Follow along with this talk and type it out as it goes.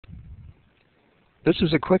This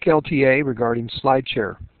is a quick LTA regarding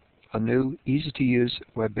SlideShare, a new, easy-to-use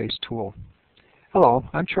web-based tool. Hello,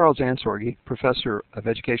 I'm Charles Ansorge, Professor of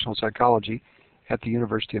Educational Psychology at the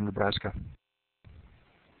University of Nebraska.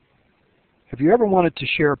 Have you ever wanted to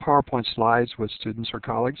share PowerPoint slides with students or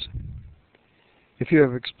colleagues? If you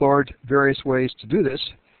have explored various ways to do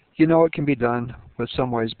this, you know it can be done, with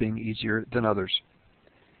some ways being easier than others.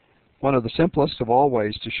 One of the simplest of all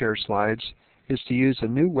ways to share slides is to use a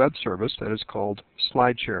new web service that is called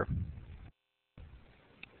SlideShare.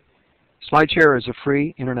 SlideShare is a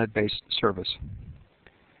free internet-based service.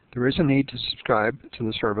 There is a need to subscribe to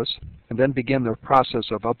the service and then begin the process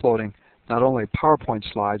of uploading not only PowerPoint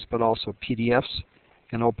slides but also PDFs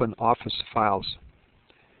and open Office files.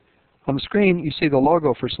 On the screen you see the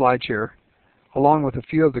logo for SlideShare along with a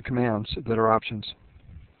few of the commands that are options.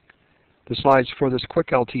 The slides for this quick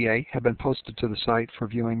LTA have been posted to the site for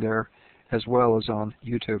viewing there as well as on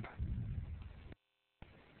YouTube.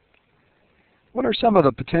 What are some of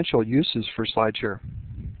the potential uses for SlideShare?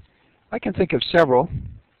 I can think of several,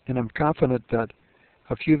 and I'm confident that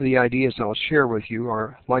a few of the ideas I'll share with you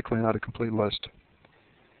are likely not a complete list.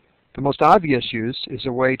 The most obvious use is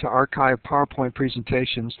a way to archive PowerPoint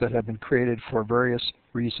presentations that have been created for various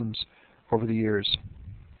reasons over the years.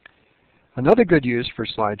 Another good use for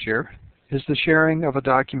SlideShare is the sharing of a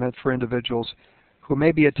document for individuals who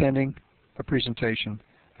may be attending a presentation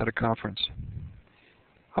at a conference.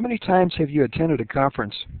 How many times have you attended a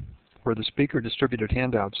conference where the speaker distributed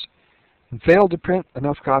handouts and failed to print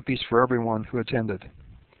enough copies for everyone who attended?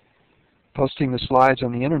 Posting the slides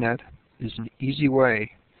on the internet is an easy way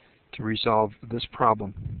to resolve this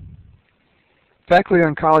problem. Faculty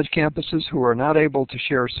on college campuses who are not able to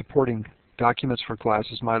share supporting documents for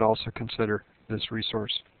classes might also consider this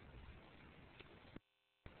resource.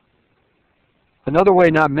 Another way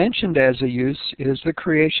not mentioned as a use is the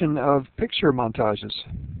creation of picture montages.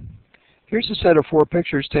 Here's a set of 4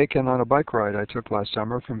 pictures taken on a bike ride I took last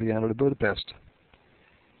summer from Vienna to Budapest.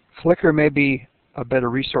 Flickr may be a better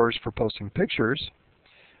resource for posting pictures,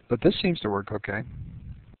 but this seems to work okay.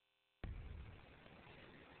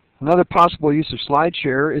 Another possible use of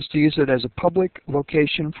SlideShare is to use it as a public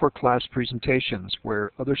location for class presentations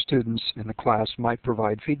where other students in the class might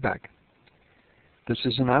provide feedback. This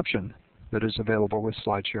is an option that is available with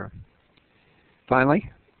SlideShare. Finally,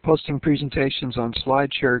 posting presentations on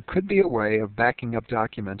SlideShare could be a way of backing up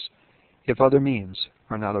documents if other means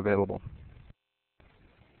are not available.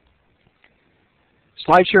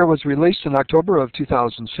 SlideShare was released in October of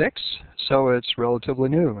 2006, so it's relatively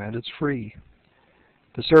new and it's free.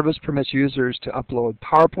 The service permits users to upload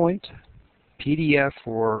PowerPoint, PDF,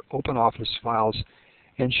 or OpenOffice files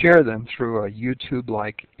and share them through a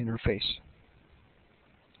YouTube-like interface.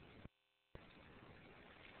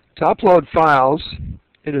 To upload files,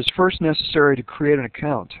 it is first necessary to create an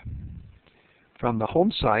account. From the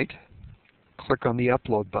home site, click on the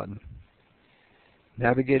Upload button.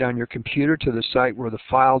 Navigate on your computer to the site where the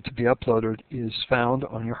file to be uploaded is found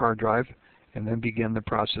on your hard drive, and then begin the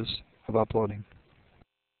process of uploading.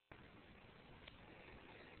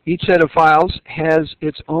 Each set of files has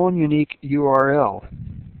its own unique URL.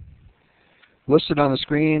 Listed on the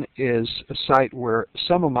screen is a site where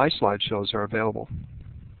some of my slideshows are available.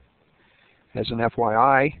 As an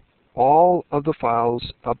FYI, all of the files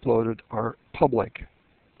uploaded are public.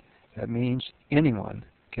 That means anyone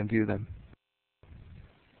can view them.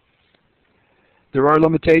 There are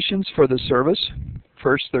limitations for this service.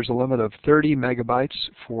 First, there's a limit of 30 megabytes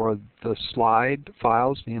for the slide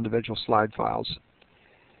files, the individual slide files.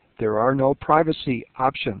 There are no privacy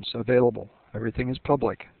options available. Everything is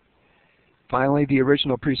public. Finally, the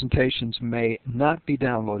original presentations may not be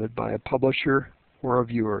downloaded by a publisher or a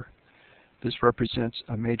viewer. This represents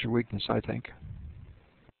a major weakness, I think.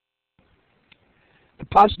 The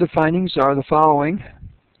positive findings are the following.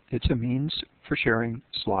 It's a means for sharing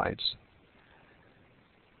slides.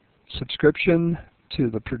 Subscription to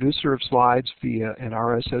the producer of slides via an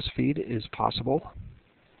RSS feed is possible.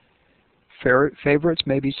 Favorites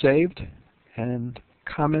may be saved, and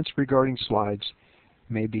comments regarding slides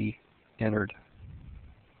may be entered.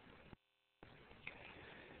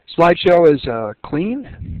 SlideShare is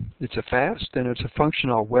clean, it's a fast, and it's a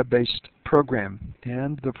functional web-based program,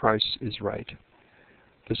 and the price is right.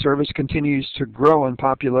 The service continues to grow in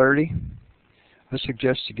popularity. I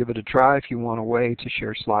suggest you give it a try if you want a way to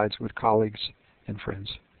share slides with colleagues and friends.